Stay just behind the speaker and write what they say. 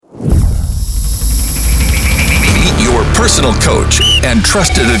personal coach and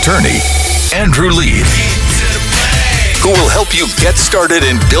trusted attorney, Andrew Lieb, who will help you get started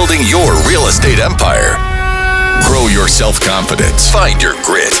in building your real estate empire. Grow your self-confidence, find your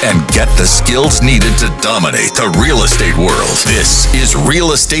grit, and get the skills needed to dominate the real estate world. This is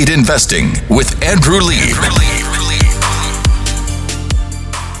Real Estate Investing with Andrew Lieb.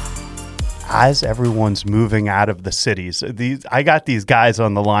 As everyone's moving out of the cities, I got these guys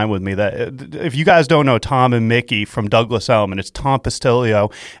on the line with me that, if you guys don't know Tom and Mickey from Douglas Elliman, it's Tom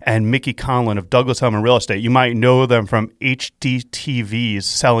Postilio and Mickey Conlon of Douglas Elliman Real Estate. You might know them from HGTV's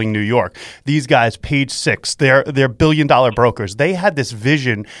Selling New York. These guys, Page Six, they're billion-dollar brokers. They had this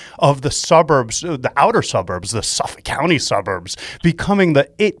vision of the suburbs, the outer suburbs, the Suffolk County suburbs, becoming the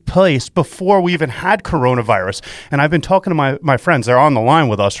it place before we even had coronavirus. And I've been talking to my friends. They're on the line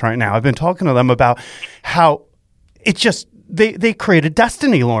with us right now. I've been talking to them about how it just they created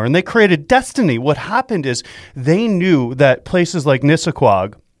destiny, Lauren. They created destiny. What happened is they knew that places like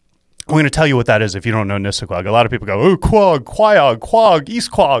Nissaquag, I'm going to tell you what that is if you don't know Nissaquag. A lot of people go, oh, Quag,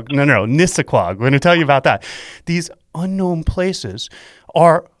 East Quag. No, Nissaquag. We're going to tell you about that. These unknown places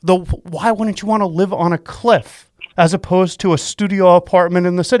are why wouldn't you want to live on a cliff as opposed to a studio apartment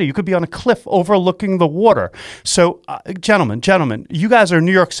in the city? You could be on a cliff overlooking the water. So, gentlemen, you guys are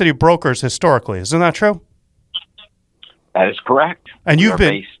New York City brokers historically. Isn't that true? That is correct. And you've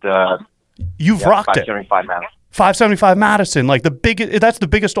rocked 575 it. Madison. 575 Madison, that's the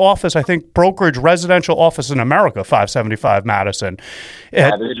biggest office, I think, brokerage residential office in America, 575 Madison.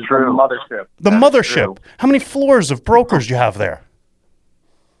 That is true. The mothership. True. How many floors of brokers do you have there?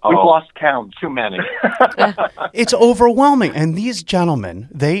 We've lost count. Too many. It's overwhelming. And these gentlemen,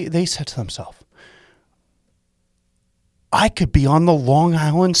 they said to themselves, I could be on the Long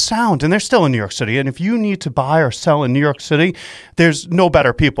Island Sound. And they're still in New York City. And if you need to buy or sell in New York City, there's no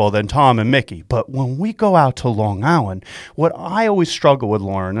better people than Tom and Mickey. But when we go out to Long Island, what I always struggle with,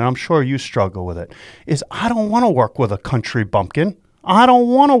 Lauren, and I'm sure you struggle with it, is I don't want to work with a country bumpkin. I don't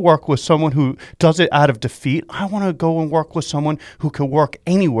want to work with someone who does it out of defeat. I want to go and work with someone who can work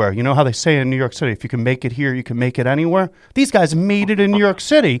anywhere. You know how they say in New York City, if you can make it here, you can make it anywhere? These guys made it in New York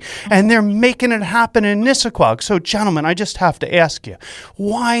City, and they're making it happen in Nissaquag. So, gentlemen, I just have to ask you,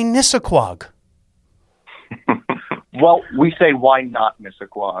 why Nissaquag? Well, we say, why not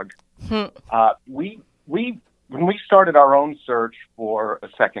Nissaquag? When we started our own search for a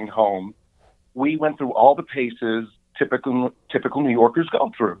second home, we went through all the paces typical New Yorkers go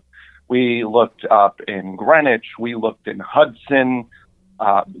through. We looked up in Greenwich. We looked in Hudson.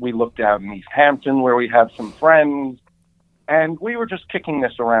 We looked out in East Hampton, where we have some friends. And we were just kicking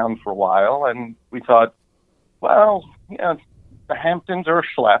this around for a while. And we thought, well, the Hamptons are a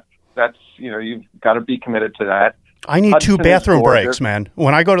schlep. That's, you've got to be committed to that. I need Hudson 2 bathroom breaks, man.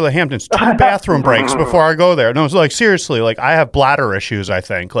 When I go to the Hamptons, 2 bathroom breaks before I go there. And I was like, seriously, I have bladder issues, I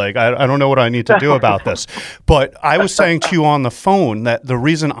think. I don't know what I need to do about this. But I was saying to you on the phone that the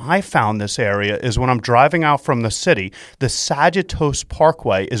reason I found this area is when I'm driving out from the city, the Sagittos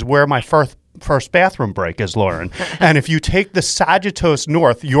Parkway is where my first bathroom break is, Lauren. And if you take the Sagittos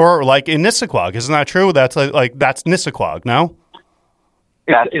north, you're like in Nissaquag. Isn't that true? That's that's Nissaquag, no?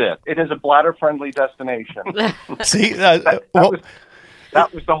 It is a bladder-friendly destination. See,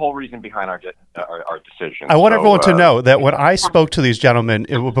 that was the whole reason behind our decision. I want everyone to know that when I spoke to these gentlemen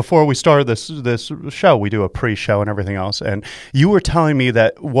before we started this show, we do a pre-show and everything else, and you were telling me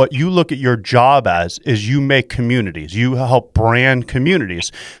that what you look at your job as is you make communities, you help brand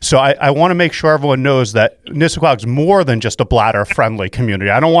communities. So I want to make sure everyone knows that Nissaquag's more than just a bladder-friendly community.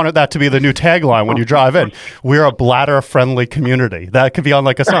 I don't want that to be the new tagline when you drive in. We're a bladder-friendly community. That could be on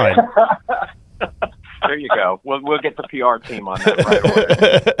a sign. There you go. We'll get the PR team on that right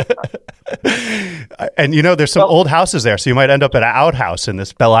away. And there's some old houses there, so you might end up at an outhouse in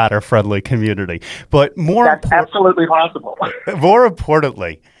this bladder-friendly community. But that's absolutely possible. More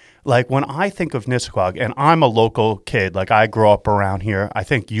importantly, when I think of Nissaquag, and I'm a local kid, I grew up around here. I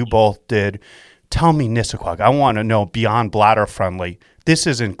think you both did. Tell me Nissaquag. I want to know beyond bladder-friendly. This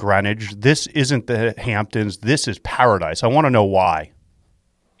isn't Greenwich. This isn't the Hamptons. This is paradise. I want to know why.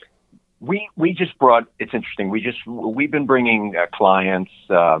 We just brought, it's interesting, we've been bringing clients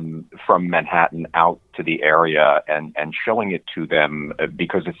from Manhattan out to the area and showing it to them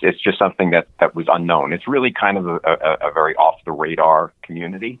because it's just something that was unknown. It's really kind of a very off-the-radar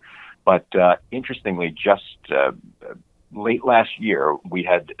community. But interestingly, just late last year, we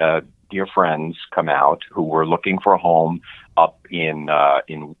had dear friends come out who were looking for a home up in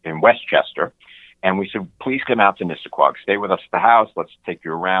Westchester. And we said, please come out to Nissaquag, stay with us at the house. Let's take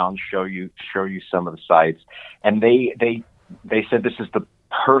you around, show you some of the sites. And they said this is the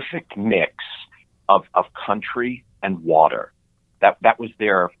perfect mix of country and water. That was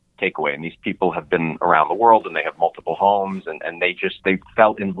their takeaway. And these people have been around the world and they have multiple homes and they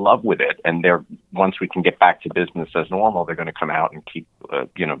fell in love with it. And once we can get back to business as normal, they're going to come out and keep,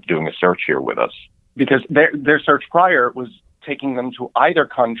 doing a search here with us. Because their search prior was taking them to either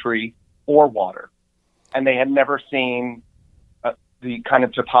country or water. And they had never seen the kind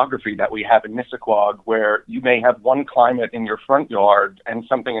of topography that we have in Nissequogue, where you may have one climate in your front yard and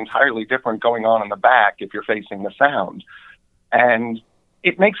something entirely different going on in the back if you're facing the sound. And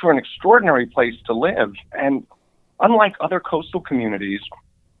it makes for an extraordinary place to live. And unlike other coastal communities,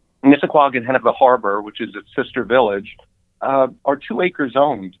 Nissequogue and Hennepin Harbor, which is its sister village, are 2 acres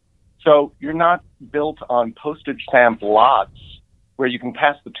owned. So you're not built on postage stamp lots where you can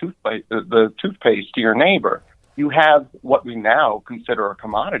pass the toothpaste to your neighbor. You have what we now consider a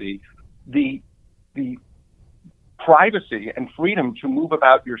commodity, the privacy and freedom to move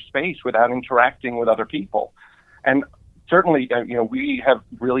about your space without interacting with other people. And certainly, we have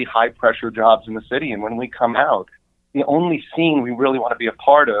really high pressure jobs in the city. And when we come out, the only scene we really want to be a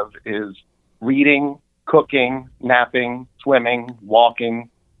part of is reading, cooking, napping, swimming, walking,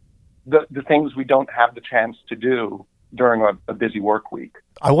 the things we don't have the chance to do during a busy work week.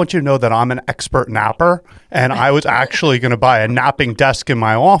 I want you to know that I'm an expert napper, and I was actually going to buy a napping desk in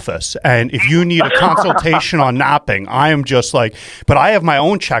my office. And if you need a consultation on napping, I am just but I have my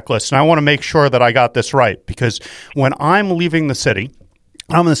own checklist, and I want to make sure that I got this right, because when I'm leaving the city,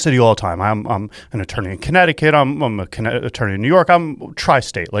 I'm in the city all the time. I'm an attorney in Connecticut. I'm an attorney in New York. I'm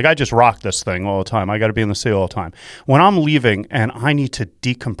tri-state. I just rock this thing all the time. I got to be in the city all the time. When I'm leaving and I need to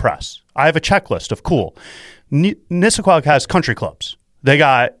decompress, I have a checklist of cool. Nissequogue has country clubs. They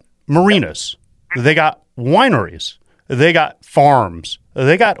got marinas. They got wineries. They got farms.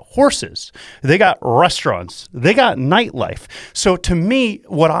 They got horses. They got restaurants. They got nightlife. So to me,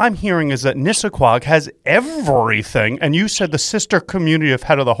 what I'm hearing is that Nissequogue has everything. And you said the sister community of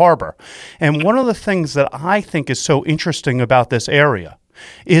Head of the Harbor. And one of the things that I think is so interesting about this area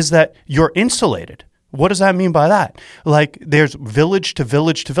is that you're insulated. What does that mean by that? There's village to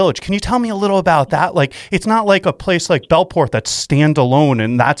village to village. Can you tell me a little about that? It's not like a place like Bellport that's standalone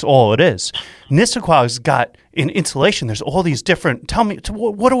and that's all it is. Nissequogue's got in insulation. There's all these different. Tell me,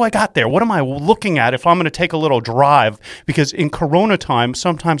 what do I got there? What am I looking at if I'm going to take a little drive? Because in Corona time,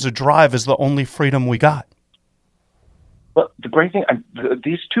 sometimes a drive is the only freedom we got. Well, the great thing,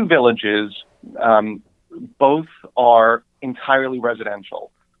 these 2 villages, both are entirely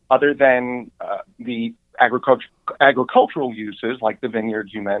residential. Other than the agricultural uses like the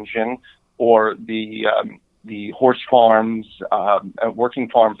vineyards you mentioned, or the horse farms, working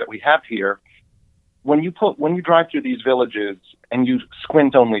farms that we have here, when you drive through these villages and you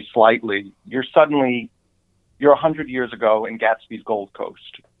squint only slightly, you're 100 years ago in Gatsby's Gold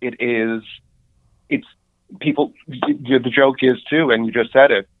Coast. It's people. The joke is too, and you just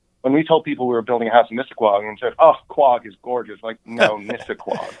said it. When we told people we were building a house in Nissequogue and said, "Oh, Quogue is gorgeous," no,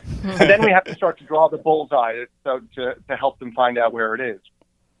 Nissequogue. And then we have to start to draw the bullseye to help them find out where it is.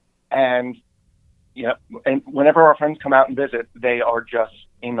 And and whenever our friends come out and visit, they are just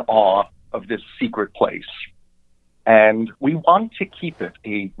in awe of this secret place. And we want to keep it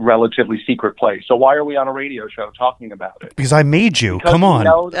a relatively secret place. So why are we on a radio show talking about it? Because I made you. Because Come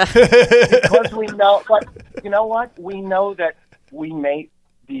on. Because we know, but you know what? We know that we may.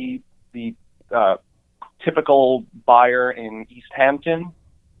 The typical buyer in East Hampton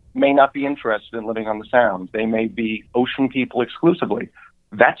may not be interested in living on the Sound. They may be ocean people exclusively.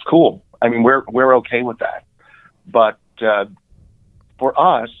 That's cool. I mean, we're okay with that. But for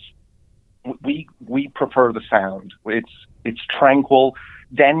us, we prefer the Sound. It's tranquil.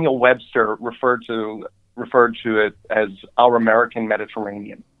 Daniel Webster referred to it as our American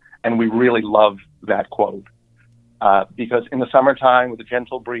Mediterranean, and we really love that quote. Because in the summertime, with a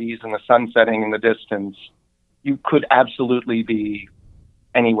gentle breeze and the sun setting in the distance, you could absolutely be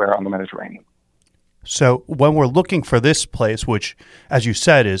anywhere on the Mediterranean. So when we're looking for this place, which, as you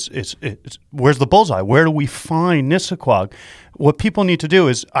said, is where's the bullseye? Where do we find Nissequogue? What people need to do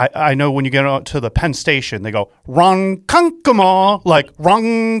is, I know when you get out to the Penn Station, they go, Ronkonkoma,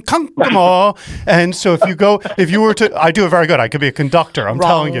 Ronkonkoma. And so if you were to, I do it very good. I could be a conductor. I'm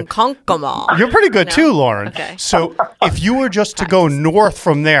telling you. Ronkonkoma. You're pretty good too, Lauren. Okay. So if you were just to go north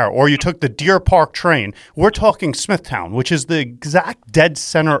from there, or you took the Deer Park train, we're talking Smithtown, which is the exact dead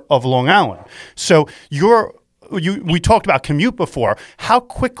center of Long Island. So we talked about commute before. How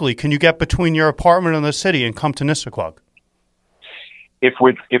quickly can you get between your apartment and the city and come to Nissequogue? If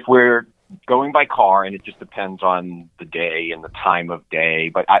we're going by car, and it just depends on the day and the time of day.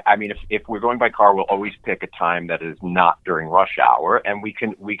 But I mean, if we're going by car, we'll always pick a time that is not during rush hour, and we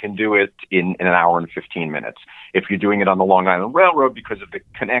can do it in an hour and 15 minutes. If you're doing it on the Long Island Railroad, because of the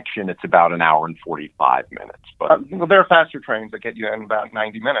connection, it's about an hour and 45 minutes. But well, there are faster trains that get you in about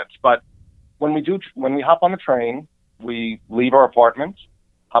 90 minutes. But when we hop on the train, we leave our apartments,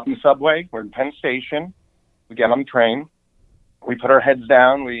 hop in the subway. We're in Penn Station. We get on the train. We put our heads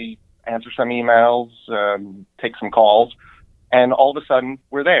down. We answer some emails, take some calls, and all of a sudden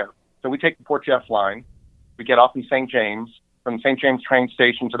we're there. So we take the Port Jeff line. We get off in St. James. From St. James train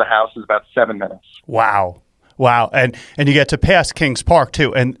station to the house is about 7 minutes. Wow. Wow. And you get to pass Kings Park,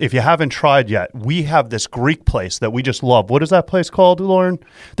 too. And if you haven't tried yet, we have this Greek place that we just love. What is that place called, Lauren?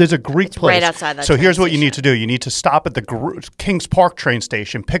 There's a Greek place. Right outside that So here's what station. you need to do. You need to stop at the Kings Park train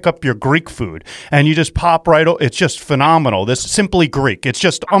station, pick up your Greek food, and you just pop right over. It's just phenomenal. This is Simply Greek. It's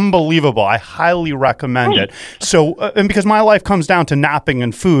just unbelievable. I highly recommend it. So, and because my life comes down to napping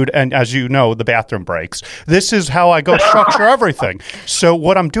and food, and as you know, the bathroom breaks, this is how I go structure everything. So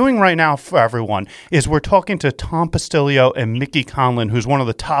what I'm doing right now for everyone is we're talking to Tom Postilio and Mickey Conlon, who's one of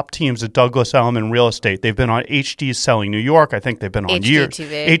the top teams at Douglas Elliman Real Estate. They've been on HD's Selling New York. I think they've been on years.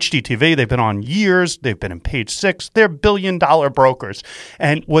 HGTV. They've been on years. They've been in Page Six. They're billion-dollar brokers.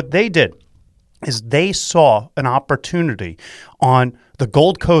 And what they did is they saw an opportunity on the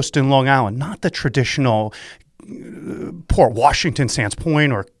Gold Coast in Long Island, not the traditional Port Washington, Sands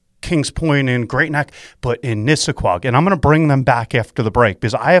Point, or Kings Point in Great Neck, but in Nissaquag. And I'm going to bring them back after the break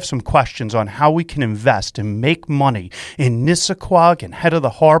because I have some questions on how we can invest and make money in Nissaquag and head of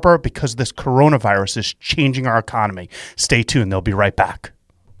the harbor because this coronavirus is changing our economy. Stay tuned. They'll be right back.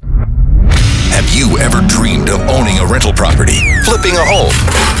 Have you ever dreamed of owning a rental property, flipping a home,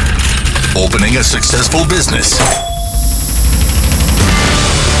 opening a successful business?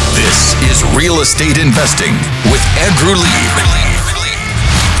 This is Real Estate Investing with Andrew Lieb.